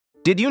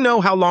Did you know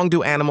how long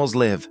do animals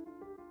live?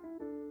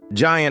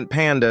 Giant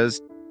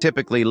pandas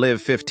typically live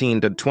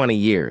 15 to 20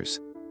 years.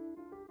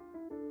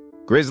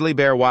 Grizzly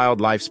bear wild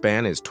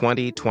lifespan is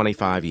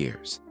 20-25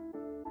 years.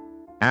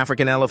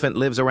 African elephant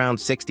lives around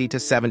 60 to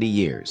 70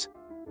 years.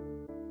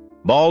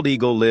 Bald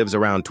eagle lives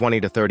around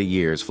 20 to 30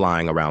 years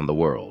flying around the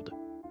world.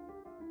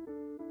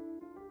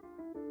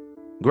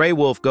 Gray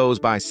wolf goes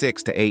by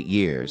 6 to 8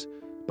 years,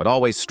 but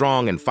always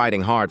strong and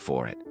fighting hard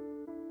for it.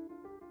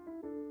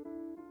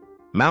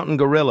 Mountain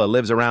gorilla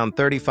lives around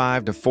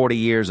 35 to 40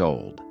 years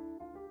old.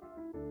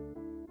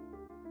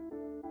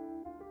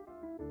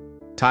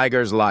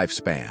 Tiger's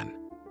lifespan.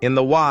 In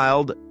the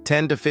wild,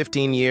 10 to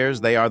 15 years,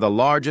 they are the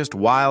largest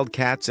wild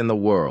cats in the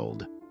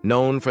world,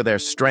 known for their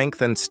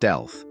strength and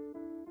stealth.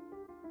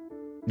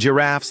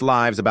 Giraffes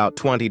lives about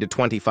 20 to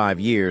 25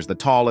 years, the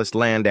tallest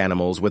land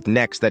animals with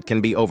necks that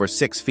can be over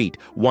 6 feet,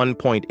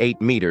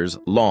 1.8 meters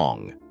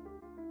long.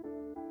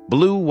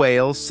 Blue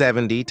whale,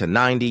 70 to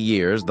 90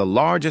 years, the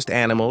largest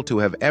animal to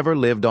have ever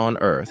lived on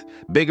Earth,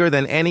 bigger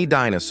than any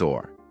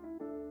dinosaur.